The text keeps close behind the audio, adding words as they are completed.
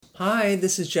Hi,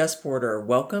 this is Jess Porter.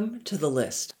 Welcome to The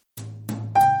List.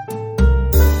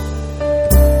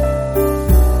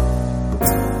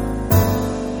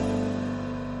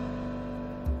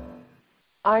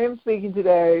 I am speaking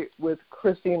today with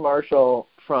Christine Marshall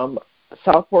from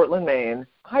South Portland, Maine.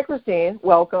 Hi, Christine.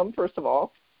 Welcome, first of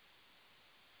all.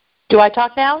 Do I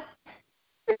talk now?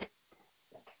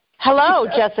 Hello,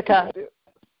 Jessica.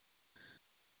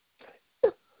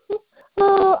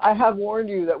 I have warned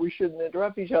you that we shouldn't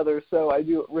interrupt each other, so I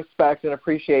do respect and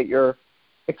appreciate your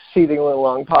exceedingly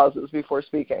long pauses before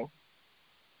speaking.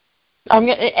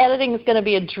 Editing is going to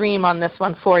be a dream on this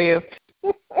one for you.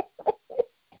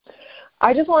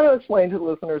 I just want to explain to the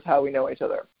listeners how we know each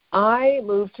other. I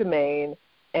moved to Maine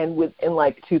in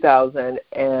 2000,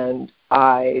 and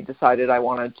I decided I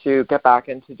wanted to get back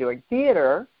into doing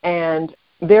theater, and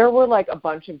there were a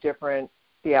bunch of different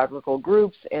theatrical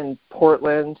groups in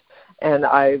Portland, and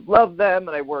I loved them,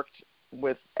 and I worked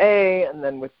with A and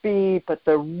then with B, but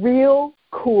the real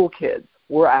cool kids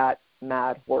were at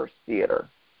Mad Horse Theater.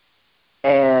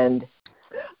 And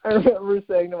I remember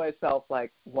saying to myself,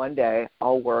 one day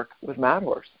I'll work with Mad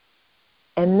Horse.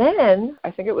 And then, I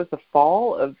think it was the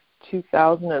fall of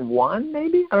 2001,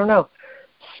 maybe? I don't know.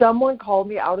 Someone called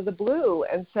me out of the blue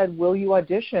and said, will you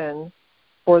audition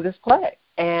for this play?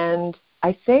 And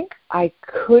I think I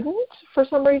couldn't for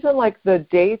some reason, the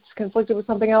dates conflicted with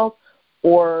something else,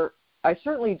 or I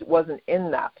certainly wasn't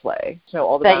in that play.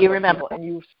 All the that you remember. And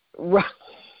you, right.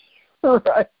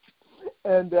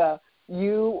 And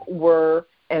you were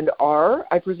and are,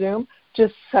 I presume,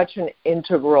 just such an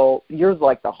integral, you're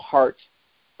like the heart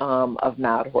of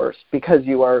Mad Horse because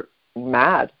you are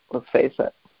mad, let's face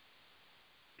it.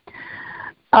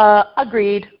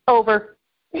 Agreed. Over.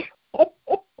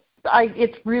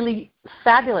 It's really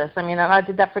fabulous. I mean, I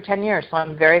did that for 10 years, so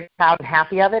I'm very proud and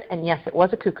happy of it. And, yes, it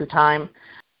was a cuckoo time.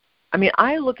 I mean,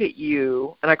 I look at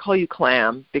you, and I call you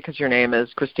Clam because your name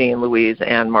is Christine Louise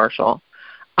Ann Marshall.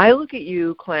 I look at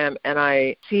you, Clam, and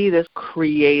I see this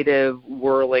creative,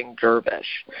 whirling dervish.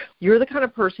 You're the kind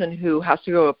of person who has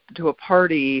to go to a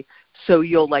party, so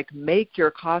you'll, make your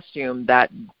costume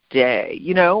that day,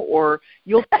 or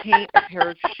you'll paint a pair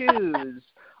of shoes,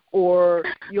 or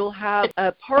you'll have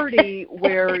a party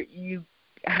where you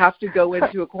have to go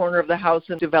into a corner of the house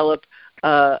and develop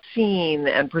a scene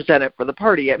and present it for the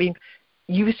party. I mean,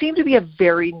 you seem to be a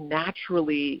very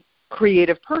naturally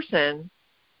creative person,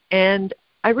 and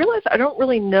I realize I don't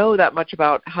really know that much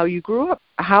about how you grew up.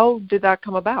 How did that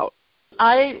come about?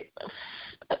 I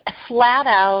flat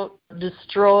out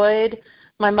destroyed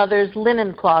my mother's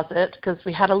linen closet, because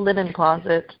we had a linen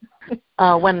closet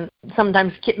when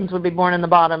sometimes kittens would be born in the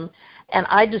bottom, and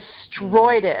I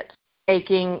destroyed it,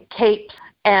 making capes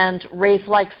and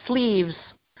wraith-like sleeves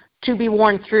to be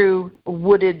worn through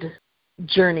wooded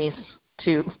journeys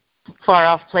to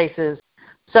far-off places.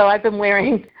 So I've been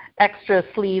wearing extra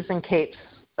sleeves and capes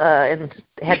and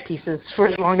headpieces for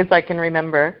as long as I can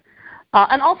remember.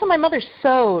 And also my mother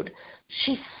sewed.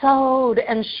 She sewed,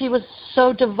 and she was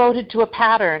so devoted to a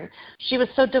pattern. She was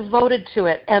so devoted to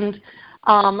it. And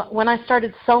when I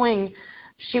started sewing,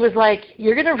 she was like,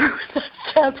 you're going to ruin that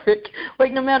fabric,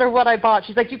 no matter what I bought.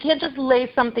 She's like, you can't just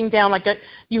lay something down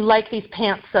you like these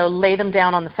pants, so lay them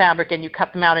down on the fabric and you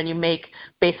cut them out and you make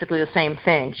basically the same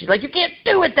thing. She's like, you can't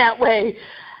do it that way.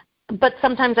 But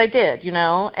sometimes I did,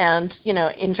 and,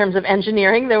 in terms of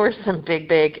engineering, there were some big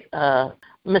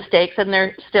mistakes, and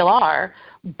there still are.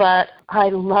 But I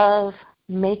love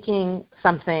making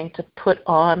something to put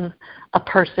on a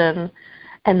person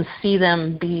and see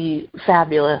them be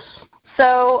fabulous.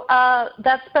 So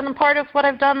that's been a part of what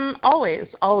I've done always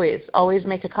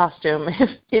make a costume.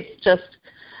 It's just,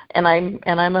 and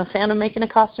I'm a fan of making a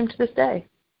costume to this day.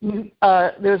 There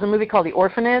was a movie called The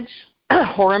Orphanage, a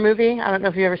horror movie. I don't know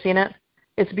if you've ever seen it.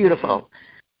 It's beautiful.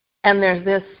 And there's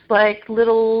this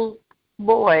little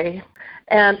boy,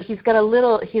 and he's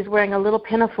wearing a little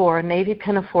pinafore, a navy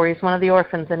pinafore. He's one of the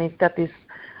orphans, and he's got these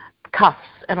cuffs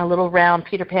and a little round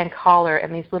Peter Pan collar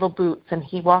and these little boots, and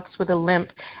he walks with a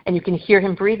limp, and you can hear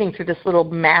him breathing through this little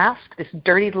mask, this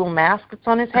dirty little mask that's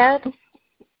on his head.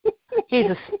 He's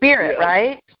a spirit,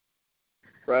 right?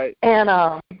 Right. And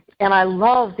I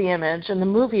love the image, and the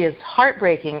movie is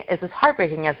heartbreaking. It's as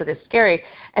heartbreaking as it is scary.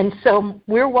 And so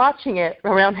we're watching it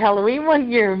around Halloween one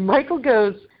year, and Michael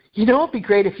goes, it would be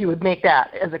great if you would make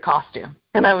that as a costume.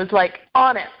 And I was like,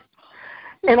 on it.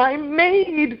 And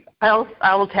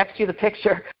I will text you the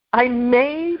picture. I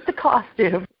made the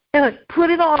costume, and I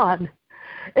put it on.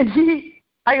 And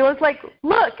I was like,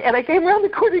 look. And I came around the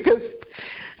corner, he goes,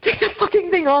 take the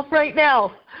fucking thing off right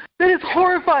now. That is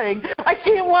horrifying. I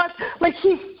can't watch.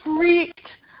 He freaked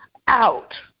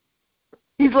out.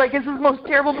 He's like, this is the most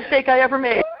terrible mistake I ever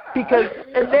made.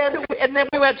 And then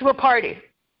we went to a party.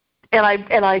 And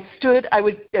I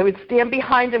would stand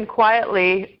behind him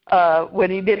quietly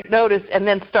when he didn't notice, and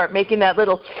then start making that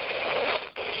little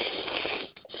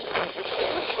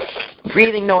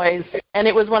breathing noise. And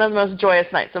it was one of the most joyous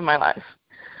nights of my life.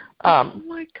 Oh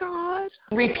my God!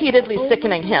 Repeatedly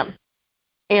sickening him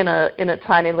in a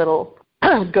tiny little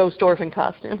ghost orphan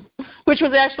costume, which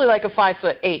was actually like a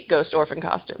 5'8" ghost orphan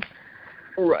costume.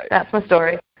 Right. That's my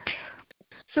story.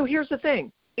 So here's the thing: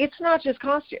 it's not just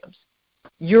costumes.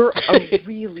 You're a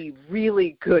really,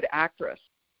 really good actress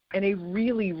and a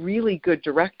really, really good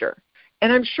director.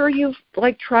 And I'm sure you've,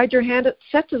 tried your hand at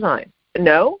set design.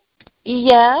 No?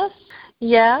 Yes.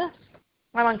 I'm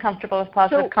uncomfortable with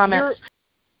positive comments.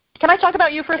 Can I talk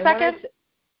about you for a second?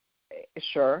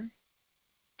 Sure.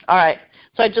 All right.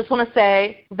 So I just want to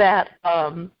say that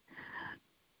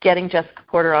getting Jessica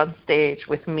Porter on stage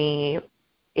with me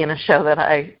in a show that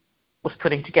I was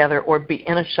putting together, or be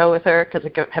in a show with her, because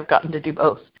I have gotten to do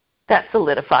both, that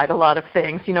solidified a lot of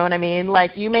things. You know what I mean?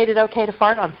 Like, you made it okay to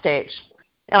fart on stage.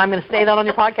 And I'm going to say that on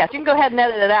your podcast. You can go ahead and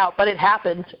edit it out, but it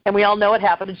happened, and we all know it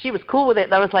happened, and she was cool with it.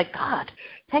 And I was like, God,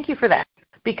 thank you for that.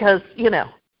 Because,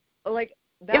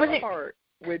 that part,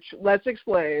 which, let's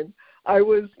explain, I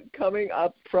was coming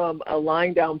up from a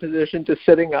lying down position to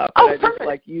sitting up. Oh, and perfect.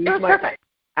 I just, used my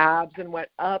abs and went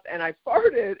up, and I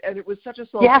farted, and it was such a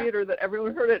small theater that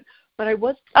everyone heard it. But I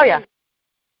was playing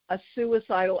a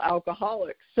suicidal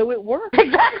alcoholic, so it worked.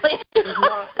 Exactly.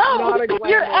 Not a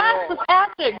your ass was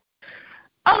acting.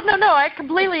 Oh, no,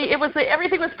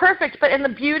 everything was perfect. But and the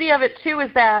beauty of it, too,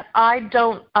 is that I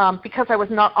don't, because I was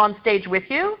not on stage with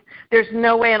you, there's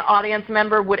no way an audience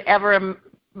member would ever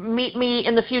meet me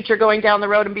in the future going down the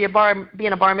road and be in a bar and be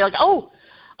like, oh,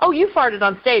 you farted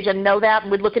on stage, and know that,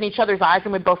 and we'd look in each other's eyes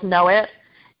and we'd both know it,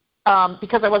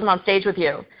 because I wasn't on stage with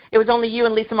you. It was only you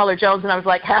and Lisa Muller-Jones, and I was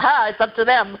like, ha-ha, it's up to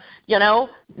them,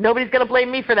 Nobody's going to blame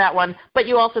me for that one. But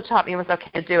you also taught me it was okay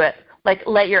to do it. Like,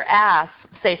 let your ass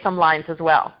say some lines as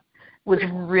well. It was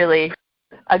really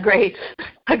a great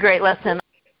lesson.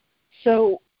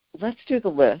 So let's do the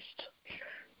list.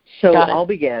 So I'll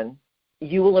begin.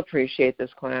 You will appreciate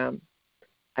this, Clam.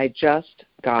 I just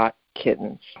got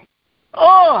kittens.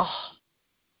 Oh!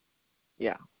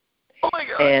 Yeah. Oh, my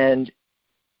God. And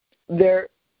they're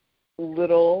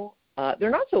little. They're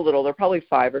not so little. They're probably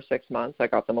 5 or 6 months. I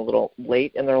got them a little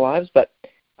late in their lives. But,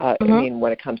 I mean,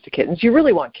 when it comes to kittens, you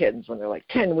really want kittens when they're like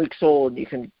 10 weeks old. You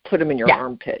can put them in your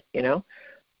armpit,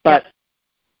 But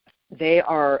they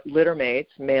are litter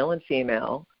mates, male and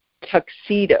female,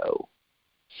 tuxedo.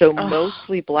 So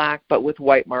mostly black but with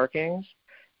white markings.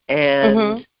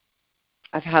 And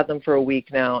I've had them for a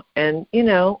week now. And,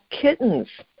 kittens.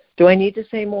 Do I need to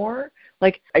say more?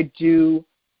 I do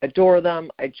adore them.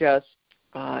 I just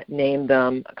named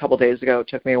them a couple days ago. It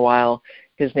took me a while.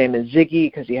 His name is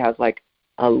Ziggy because he has,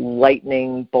 a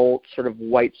lightning bolt sort of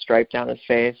white stripe down his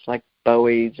face, like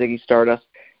Bowie, Ziggy Stardust.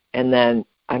 And then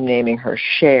I'm naming her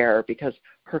Cher because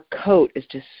her coat is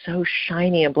just so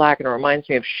shiny and black, and it reminds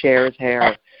me of Cher's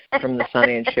hair from the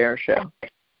Sonny and Cher show.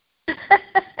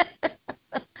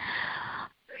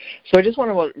 So I just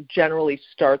want to generally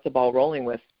start the ball rolling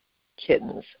with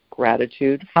kittens.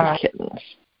 Gratitude for kittens.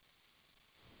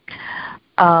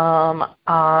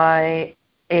 I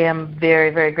am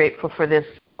very, very grateful for this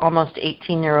almost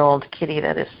 18-year-old kitty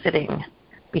that is sitting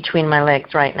between my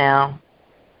legs right now.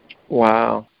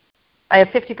 Wow. I have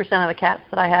 50% of the cats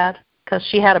that I had because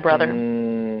she had a brother.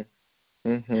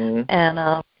 Mm-hmm.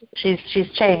 And she's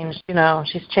changed,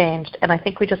 she's changed. And I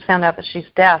think we just found out that she's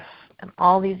deaf. And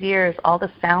all these years, all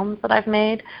the sounds that I've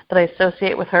made that I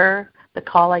associate with her, the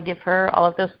call I give her, all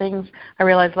of those things, I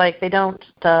realized, they don't,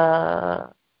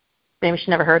 maybe she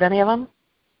never heard any of them.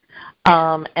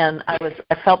 And I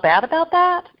felt bad about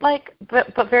that,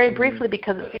 but very briefly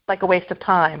because it seems like a waste of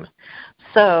time.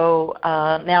 So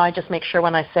now I just make sure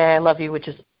when I say I love you, which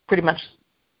is pretty much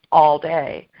all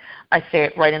day, I say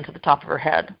it right into the top of her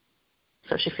head,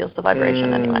 so she feels the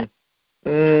vibration anyway.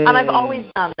 And I've always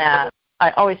done that.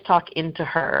 I always talk into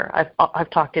her. I've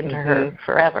talked into her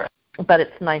forever, but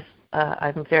it's nice.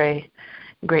 I'm very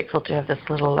grateful to have this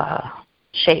little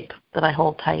shape that I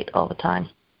hold tight all the time.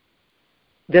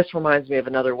 This reminds me of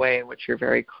another way in which you're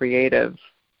very creative,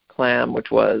 Clam,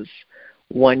 which was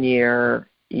one year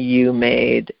you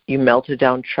melted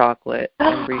down chocolate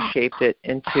and reshaped it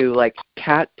into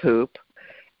cat poop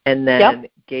and then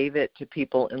gave it to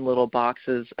people in little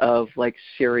boxes of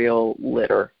cereal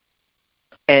litter.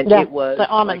 And it was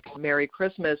Merry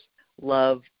Christmas,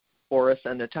 love, Boris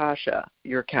and Natasha,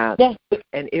 your cats. Yes.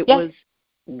 And it was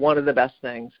one of the best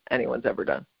things anyone's ever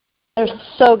done. They're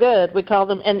so good. We call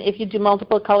them, and if you do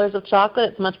multiple colors of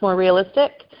chocolate, it's much more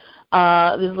realistic.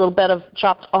 There's a little bit of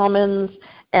chopped almonds,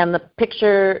 and the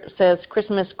picture says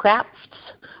Christmas crafts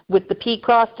with the P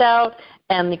crossed out,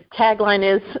 and the tagline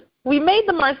is, "We made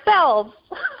them ourselves."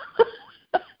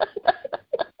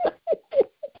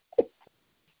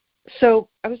 So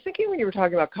I was thinking when you were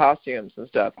talking about costumes and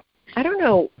stuff, I don't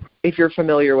know if you're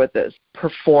familiar with this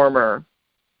performer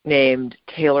named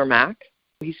Taylor Mack.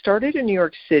 He started in New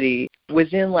York City,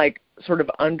 was in like sort of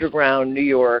underground New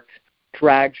York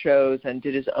drag shows and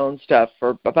did his own stuff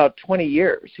for about 20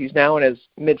 years. He's now in his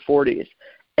mid-40s.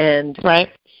 And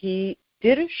he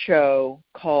did a show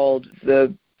called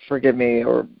forgive me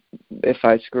or if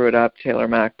I screw it up, Taylor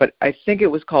Mack, but I think it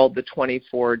was called the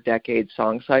 24-Decade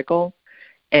Song Cycle.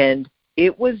 And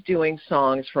it was doing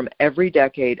songs from every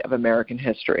decade of American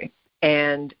history.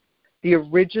 And the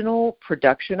original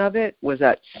production of it was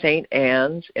at St.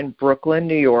 Anne's in Brooklyn,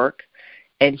 New York,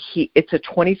 and it's a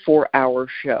 24-hour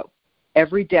show.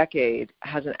 Every decade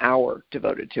has an hour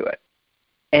devoted to it.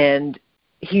 And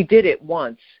he did it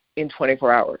once in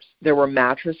 24 hours. There were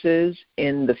mattresses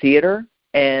in the theater,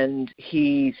 and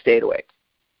he stayed awake.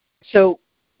 So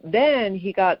then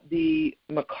he got the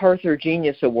MacArthur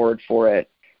Genius Award for it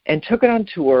and took it on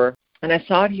tour, and I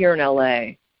saw it here in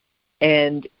L.A.,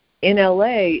 and in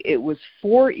L.A., it was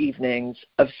 4 evenings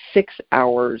of 6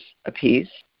 hours apiece,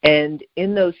 and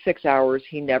in those 6 hours,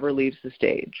 he never leaves the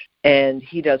stage, and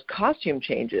he does costume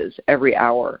changes every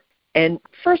hour. And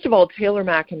first of all, Taylor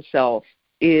Mack himself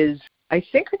is, I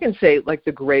think I can say, like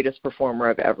the greatest performer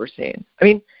I've ever seen. I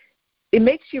mean, it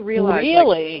makes you realize.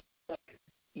 Really? Like,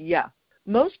 yeah.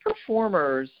 Most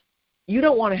performers you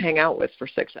don't want to hang out with for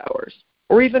 6 hours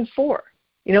or even 4.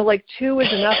 You know, like 2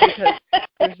 is enough because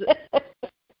there's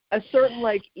a certain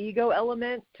like ego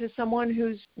element to someone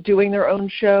who's doing their own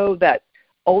show that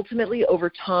ultimately over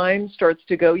time starts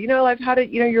to go, I've had it,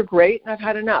 you're great and I've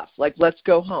had enough. Like, let's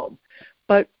go home.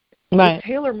 But with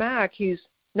Taylor Mack, he's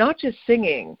not just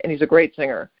singing, and he's a great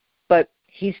singer, but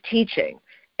he's teaching.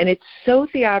 And it's so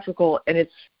theatrical, and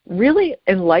it's really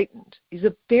enlightened. He's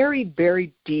a very,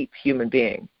 very deep human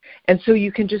being. And so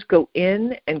you can just go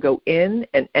in and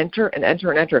enter and enter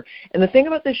and enter. And the thing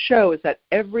about this show is that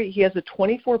he has a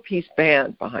 24-piece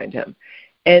band behind him.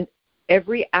 And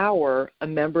every hour, a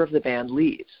member of the band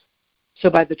leaves. So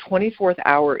by the 24th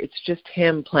hour, it's just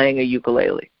him playing a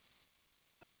ukulele.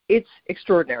 It's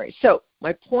extraordinary. So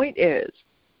my point is,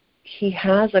 he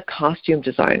has a costume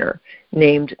designer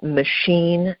named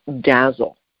Machine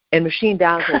Dazzle. And Machine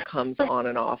Dazzle comes on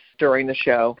and off during the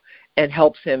show and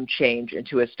helps him change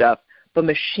into his stuff. But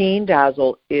Machine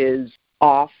Dazzle is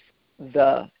off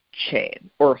the chain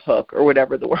or hook or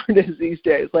whatever the word is these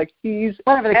days. Like, he's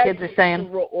whatever the kids are saying.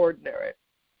 Extraordinary.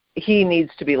 He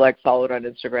needs to be like followed on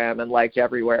Instagram and liked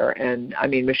everywhere. And I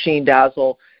mean, Machine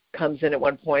Dazzle comes in at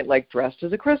one point like dressed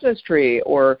as a Christmas tree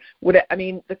or what. I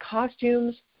mean, the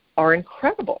costumes are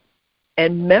incredible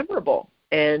and memorable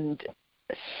and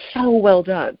so well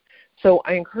done. So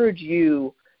I encourage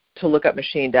you to look up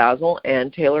Machine Dazzle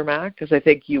and Taylor Mack because I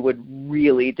think you would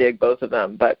really dig both of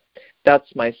them. But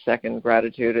that's my second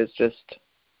gratitude is just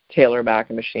Taylor Mack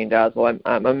and Machine Dazzle.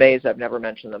 I'm amazed I've never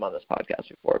mentioned them on this podcast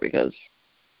before because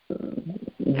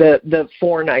the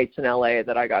 4 nights in LA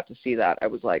that I got to see that, I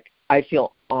was like, I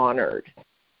feel honored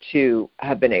to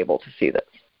have been able to see this.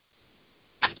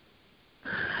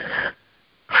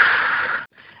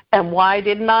 And why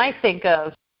didn't I think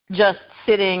of just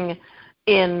sitting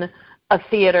in a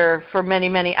theater for many,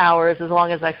 many hours as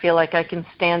long as I feel like I can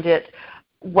stand it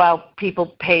while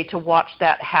people pay to watch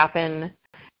that happen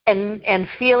and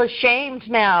feel ashamed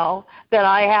now that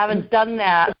I haven't done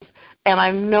that and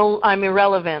I'm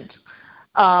irrelevant.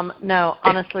 No,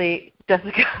 honestly,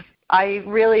 Jessica, I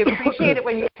really appreciate it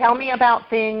when you tell me about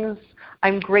things.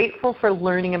 I'm grateful for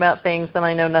learning about things that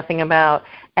I know nothing about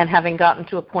and having gotten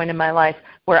to a point in my life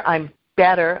where I'm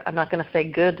better, I'm not going to say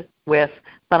good with,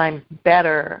 but I'm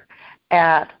better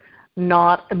at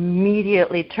not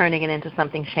immediately turning it into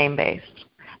something shame-based.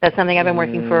 That's something I've been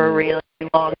working for a really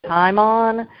long time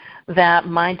on, that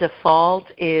my default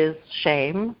is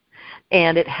shame,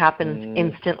 and it happens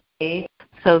instantly,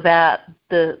 so that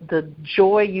the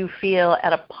joy you feel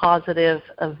at a positive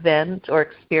event or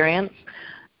experience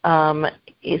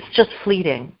is just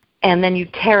fleeting. And then you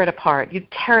tear it apart. You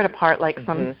tear it apart like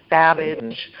some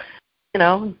savage,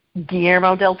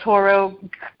 Guillermo del Toro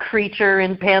creature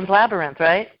in Pan's Labyrinth,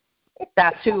 right?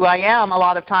 That's who I am a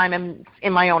lot of time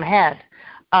in my own head.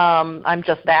 I'm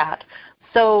just that.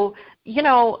 So,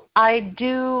 I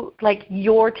do, like,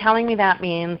 you're telling me that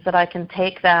means that I can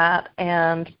take that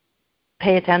and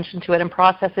pay attention to it and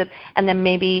process it, and then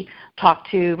maybe talk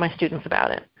to my students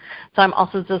about it. So I'm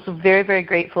also just very, very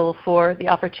grateful for the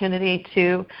opportunity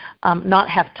to not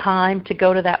have time to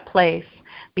go to that place,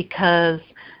 because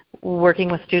working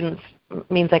with students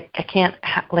means I can't,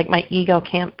 my ego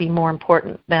can't be more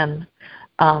important than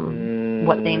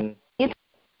what they need.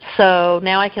 So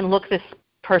now I can look this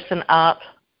person up,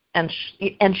 and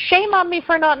shame on me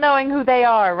for not knowing who they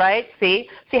are, right? See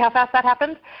how fast that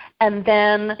happens? And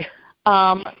then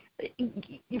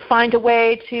you find a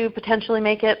way to potentially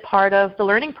make it part of the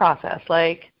learning process.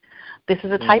 Like, this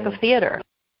is a type of theater.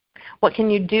 What can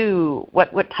you do?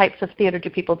 What types of theater do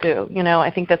people do?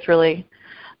 I think that's really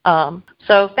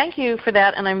so thank you for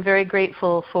that, and I'm very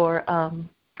grateful for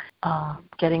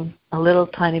getting a little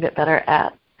tiny bit better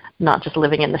at not just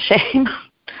living in the shame.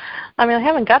 I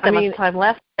haven't got that much time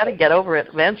left. I've got to get over it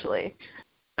eventually.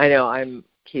 I know.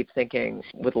 Keep thinking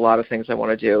with a lot of things I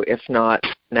want to do. If not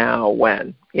now,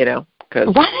 when?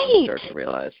 Because I start to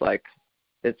realize,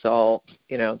 it's all,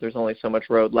 there's only so much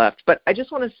road left. But I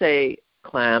just want to say,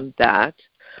 Clam, that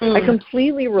I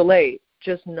completely relate,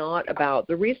 just not about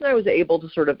the reason I was able to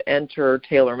sort of enter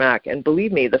Taylor Mac. And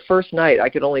believe me, the first night I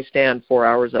could only stand 4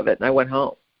 hours of it, and I went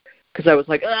home. Because I was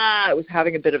I was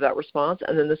having a bit of that response.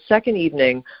 And then the second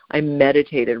evening, I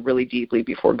meditated really deeply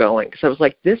before going. Because I was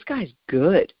like, this guy's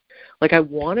good. I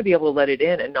want to be able to let it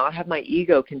in and not have my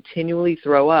ego continually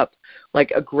throw up,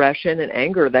 aggression and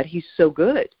anger that he's so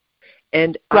good.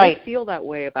 And right. I feel that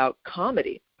way about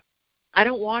comedy. I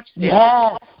don't watch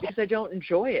stand-up because I don't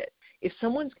enjoy it. If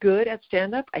someone's good at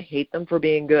stand-up, I hate them for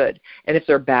being good. And if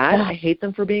they're bad, I hate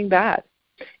them for being bad.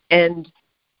 And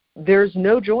there's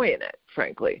no joy in it,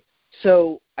 frankly.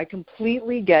 So I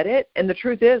completely get it. And the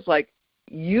truth is,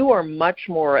 you are much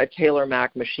more a Taylor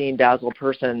Mac machine dazzle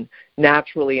person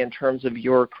naturally in terms of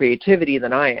your creativity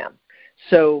than I am.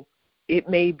 So it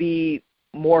may be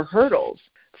more hurdles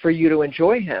for you to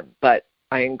enjoy him, but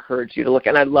I encourage you to look.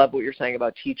 And I love what you're saying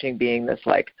about teaching being this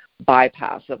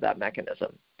bypass of that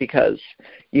mechanism, because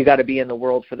you got to be in the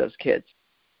world for those kids.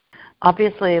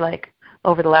 Obviously,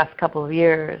 over the last couple of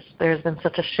years, there's been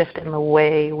such a shift in the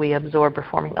way we absorb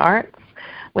performing arts,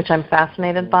 which I'm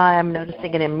fascinated by. I'm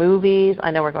noticing it in movies.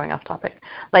 I know we're going off topic.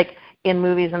 In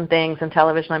movies and things and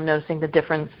television, I'm noticing the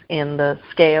difference in the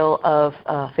scale of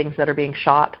things that are being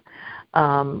shot.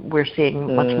 We're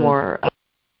seeing much more,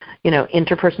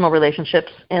 interpersonal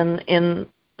relationships in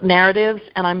narratives,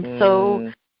 and I'm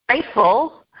so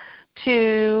grateful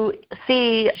to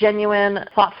see genuine,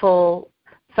 thoughtful,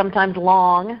 sometimes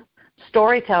long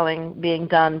storytelling being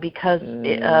done, because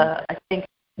I think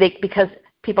because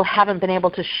people haven't been able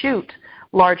to shoot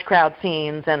large crowd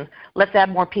scenes, and let's add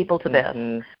more people to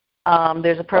this.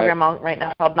 There's a program out right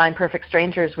now called 9 Perfect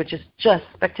Strangers, which is just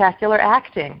spectacular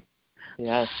acting.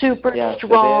 Yes. Super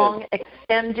strong,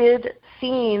 extended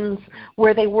scenes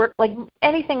where they work.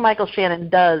 Anything Michael Shannon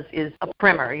does is a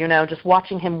primer, just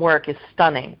watching him work is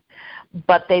stunning.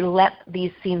 But they let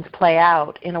these scenes play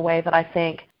out in a way that I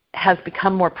think has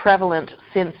become more prevalent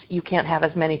since you can't have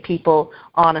as many people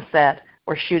on a set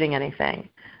or shooting anything.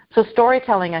 So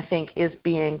storytelling, I think,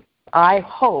 I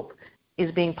hope,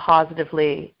 is being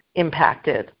positively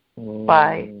impacted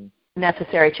by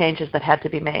necessary changes that had to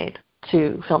be made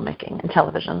to filmmaking and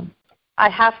television. I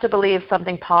have to believe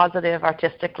something positive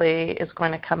artistically is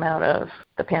going to come out of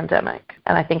the pandemic,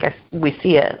 and I think we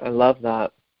see it. I love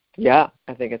that. Yeah,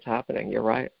 I think it's happening. You're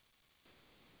right.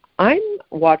 I'm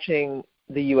watching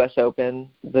the U.S. Open,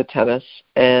 the tennis,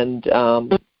 and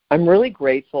I'm really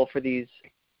grateful for these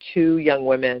 2 young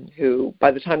women who,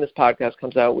 by the time this podcast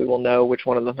comes out, we will know which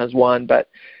one of them has won. But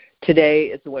today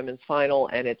is the women's final,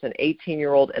 and it's an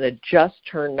 18-year-old and a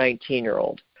just-turned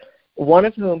 19-year-old, one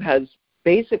of whom has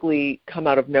basically come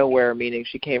out of nowhere, meaning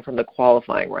she came from the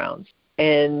qualifying rounds.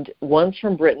 And one's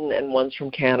from Britain and one's from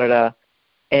Canada,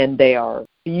 and they are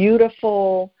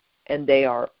beautiful and they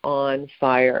are on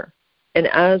fire. And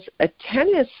as a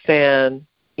tennis fan,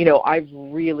 I've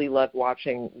really loved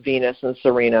watching Venus and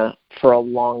Serena for a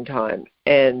long time.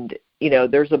 And,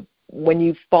 when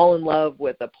you fall in love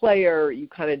with a player, you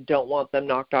kind of don't want them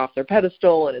knocked off their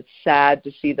pedestal, and it's sad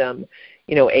to see them,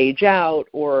 age out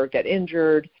or get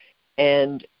injured.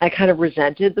 And I kind of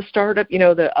resented the startup,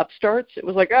 the upstarts. It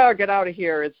was oh, get out of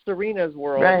here. It's Serena's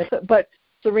world. Right. But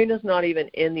Serena's not even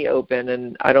in the Open,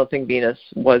 and I don't think Venus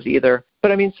was either.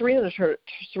 But, Serena's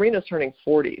turning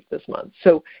 40 this month.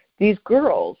 So these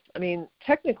girls,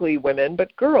 technically women,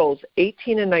 but girls,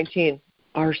 18 and 19,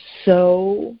 are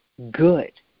so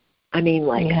good.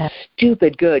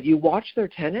 Stupid good. You watch their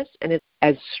tennis, and it's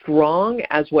as strong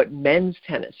as what men's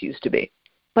tennis used to be.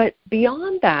 But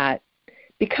beyond that,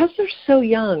 because they're so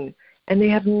young and they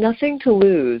have nothing to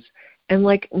lose, and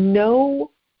like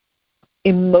no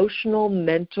emotional,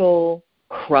 mental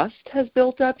crust has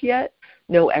built up yet.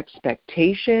 No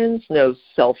expectations, no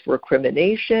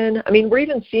self-recrimination. I mean, we're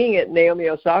even seeing it in Naomi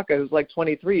Osaka, who's like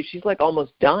 23. She's like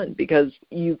almost done, because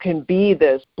you can be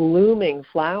this blooming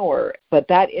flower, but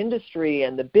that industry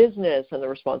and the business and the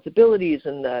responsibilities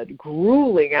and the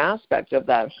grueling aspect of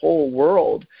that whole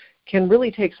world can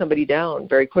really take somebody down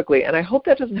very quickly. And I hope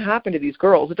that doesn't happen to these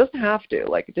girls. It doesn't have to.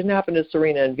 Like, it didn't happen to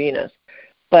Serena and Venus.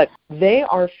 But they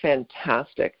are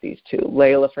fantastic, these two,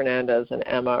 Leila Fernandez and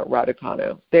Emma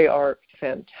Raducanu. They are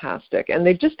fantastic. And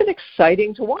they've just been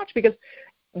exciting to watch, because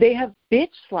they have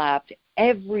bitch-slapped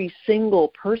every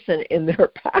single person in their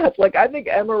path. Like, I think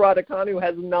Emma Raducanu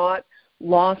has not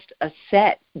lost a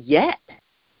set yet.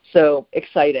 So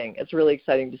exciting. It's really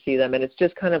exciting to see them. And it's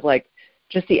just kind of like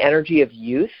just the energy of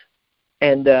youth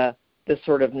and the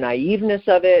sort of naiveness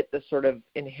of it, the sort of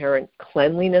inherent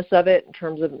cleanliness of it in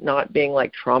terms of not being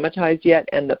like traumatized yet,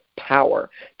 and the power,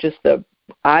 just the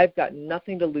I've got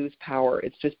nothing to lose power.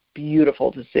 It's just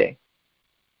beautiful to see.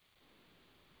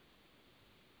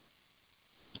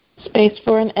 Space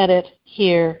for an edit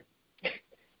here.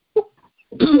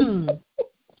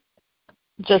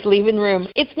 Just leaving room.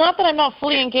 It's not that I'm not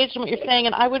fully engaged in what you're saying,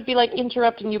 and I would be like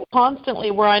interrupting you constantly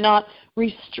were I not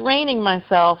restraining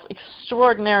myself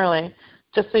extraordinarily,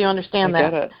 just so you understand that. I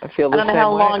get it. I feel the same way. I don't know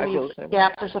how long these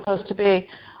gaps are supposed to be.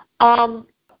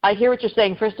 I hear what you're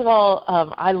saying. First of all,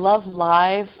 I love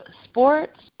live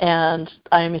sports, and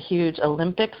I'm a huge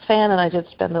Olympics fan, and I did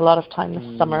spend a lot of time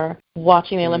this summer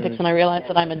watching the Olympics, and I realized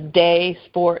that I'm a day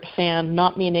sport fan,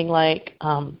 not meaning like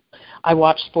I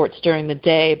watch sports during the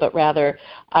day, but rather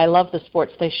I love the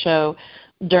sports they show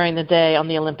during the day on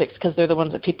the Olympics, because they're the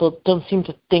ones that people don't seem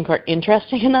to think are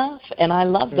interesting enough, and I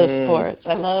love those sports.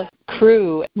 I love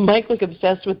crew. Mike was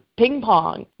obsessed with ping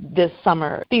pong this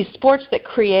summer. These sports that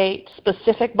create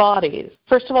specific bodies.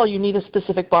 First of all, you need a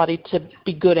specific body to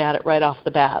be good at it right off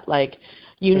the bat. Like,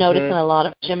 you notice in a lot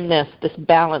of gymnasts this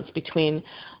balance between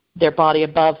their body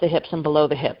above the hips and below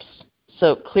the hips.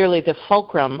 So clearly the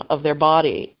fulcrum of their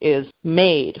body is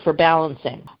made for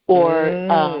balancing.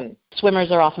 Or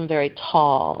swimmers are often very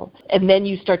tall. And then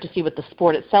you start to see what the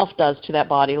sport itself does to that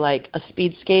body, like a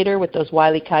speed skater with those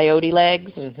Wile E. Coyote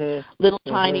legs, little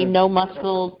tiny, no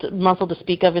muscle to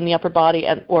speak of in the upper body,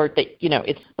 and or they, you know,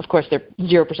 it's of course they're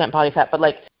 0% body fat, but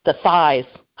like the thighs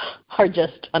are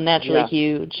just unnaturally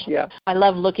huge. Yeah. I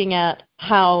love looking at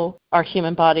how our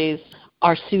human bodies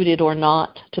are suited or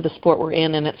not to the sport we're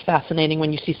in, and it's fascinating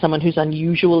when you see someone who's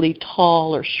unusually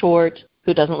tall or short,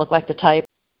 who doesn't look like the type.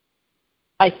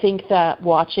 I think that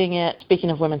watching it, speaking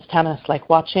of women's tennis, like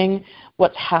watching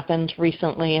what's happened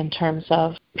recently in terms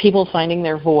of people finding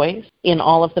their voice in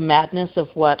all of the madness of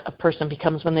what a person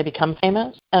becomes when they become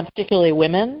famous, and particularly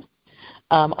women,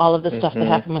 all of the stuff that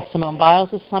happened with Simone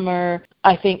Biles this summer.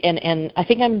 I think, and I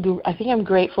think I'm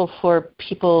grateful for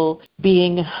people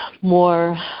being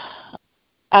more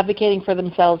advocating for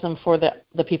themselves and for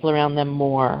the people around them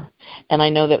more. And I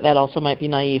know that also might be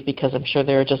naive, because I'm sure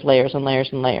there are just layers and layers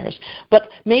and layers. But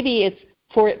maybe it's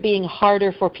for it being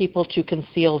harder for people to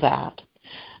conceal that.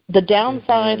 The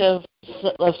downside of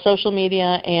social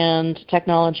media and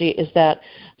technology is that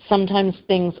sometimes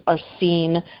things are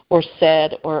seen or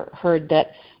said or heard that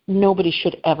nobody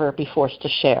should ever be forced to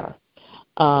share.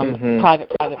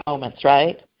 Private moments,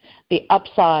 right? The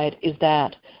upside is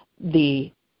that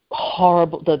the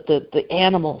horrible, the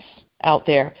animals out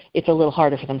there, it's a little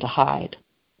harder for them to hide.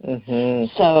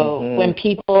 So when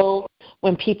people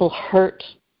hurt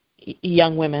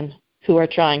young women who are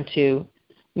trying to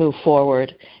move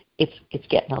forward, it's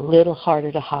getting a little harder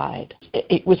to hide.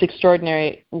 It was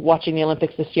extraordinary watching the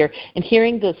Olympics this year and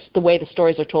hearing the way the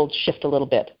stories are told shift a little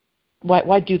bit.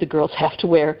 Why do the girls have to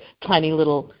wear tiny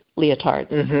little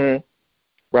leotards?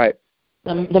 Right.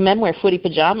 The men wear footy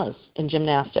pajamas in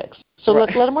gymnastics. So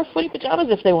let them wear footy pajamas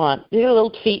if they want. They got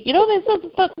little feet. You know,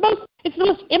 it's the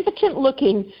most impotent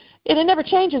looking, and it never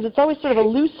changes. It's always sort of a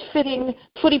loose-fitting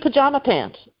footy pajama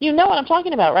pant. You know what I'm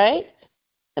talking about, right?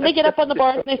 And they get up on the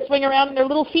bars and they swing around in their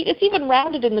little feet. It's even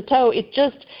rounded in the toe. It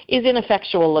just is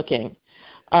ineffectual looking.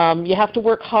 You have to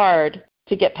work hard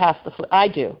to get past the foot. I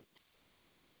do.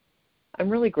 I'm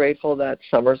really grateful that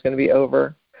summer's going to be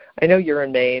over. I know you're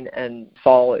in Maine, and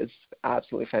fall is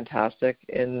absolutely fantastic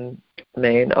in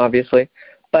Maine, obviously.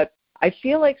 But I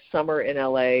feel like summer in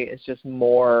LA is just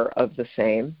more of the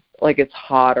same. Like, it's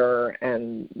hotter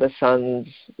and the sun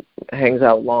hangs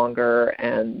out longer,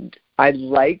 and I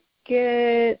like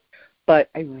it, but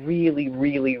I really,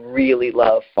 really, really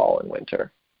love fall and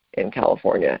winter in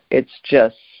California. It's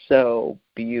just so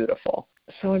beautiful.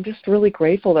 so I'm just really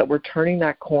grateful that we're turning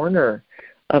that corner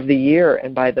of the year,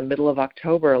 and by the middle of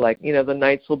October, like, you know, the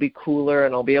nights will be cooler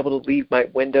and I'll be able to leave my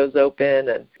windows open,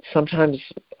 and sometimes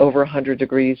over 100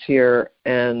 degrees here,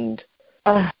 and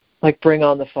like bring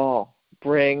on the fall.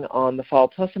 Bring on the fall.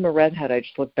 Plus I'm a redhead. I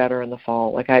just look better in the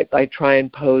fall. Like I try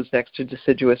and pose next to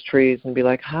deciduous trees and be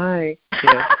like, hi.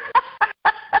 You know.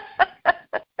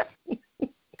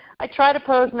 I try to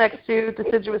pose next to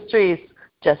deciduous trees.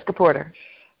 Jessica Porter.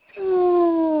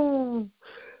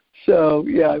 So,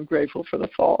 yeah, I'm grateful for the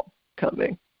fall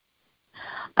coming.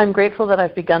 I'm grateful that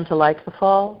I've begun to like the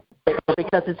fall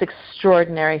because it's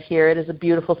extraordinary here. It is a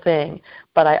beautiful thing.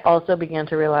 But I also began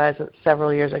to realize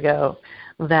several years ago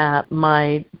that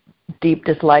my deep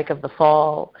dislike of the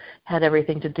fall had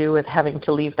everything to do with having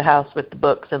to leave the house with the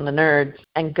books and the nerds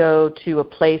and go to a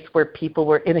place where people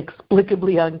were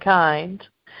inexplicably unkind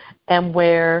and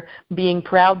where being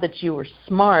proud that you were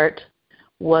smart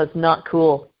was not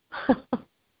cool.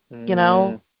 You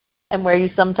know, and where you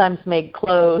sometimes made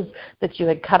clothes that you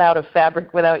had cut out of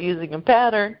fabric without using a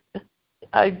pattern.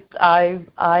 I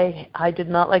did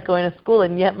not like going to school,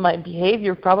 and yet my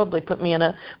behavior probably put me in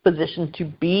a position to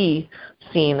be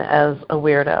seen as a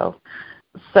weirdo.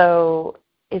 So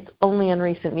it's only in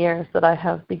recent years that I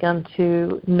have begun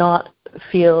to not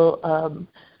feel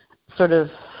sort of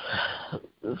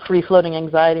free-floating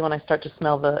anxiety when I start to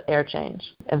smell the air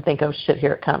change and think, oh, shit,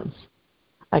 here it comes.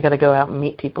 I got to go out and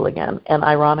meet people again. And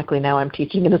ironically, now I'm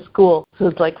teaching in a school, so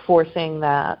it's like forcing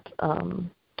that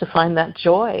to find that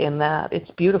joy in that. It's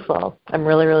beautiful. I'm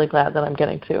really, really glad that I'm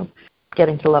getting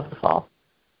to love the fall.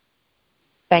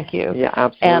 Thank you. Yeah,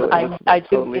 absolutely. And I do.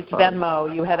 Totally it's fun.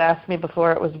 Venmo. You had asked me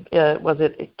before. It was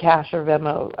it cash or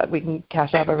Venmo? We can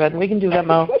cash out or Venmo. We can do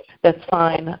Venmo. That's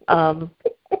fine.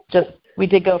 Just we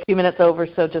did go a few minutes over,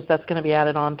 so just that's going to be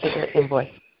added on to the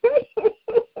invoice.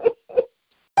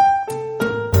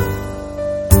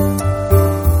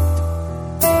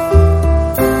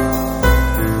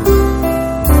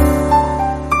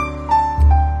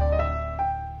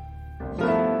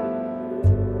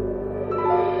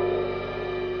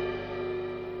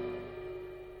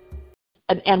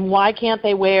 And why can't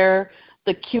they wear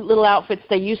the cute little outfits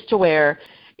they used to wear?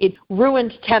 It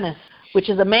ruined tennis, which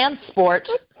is a man's sport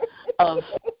of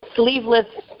sleeveless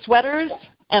sweaters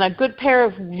and a good pair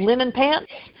of linen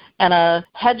pants and a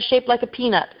head shaped like a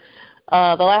peanut.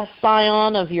 The last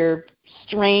scion of your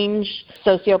strange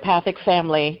sociopathic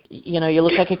family. You know, you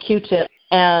look like a Q-tip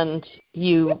and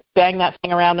you bang that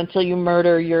thing around until you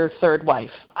murder your third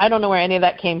wife. I don't know where any of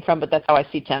that came from, but that's how I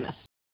see tennis.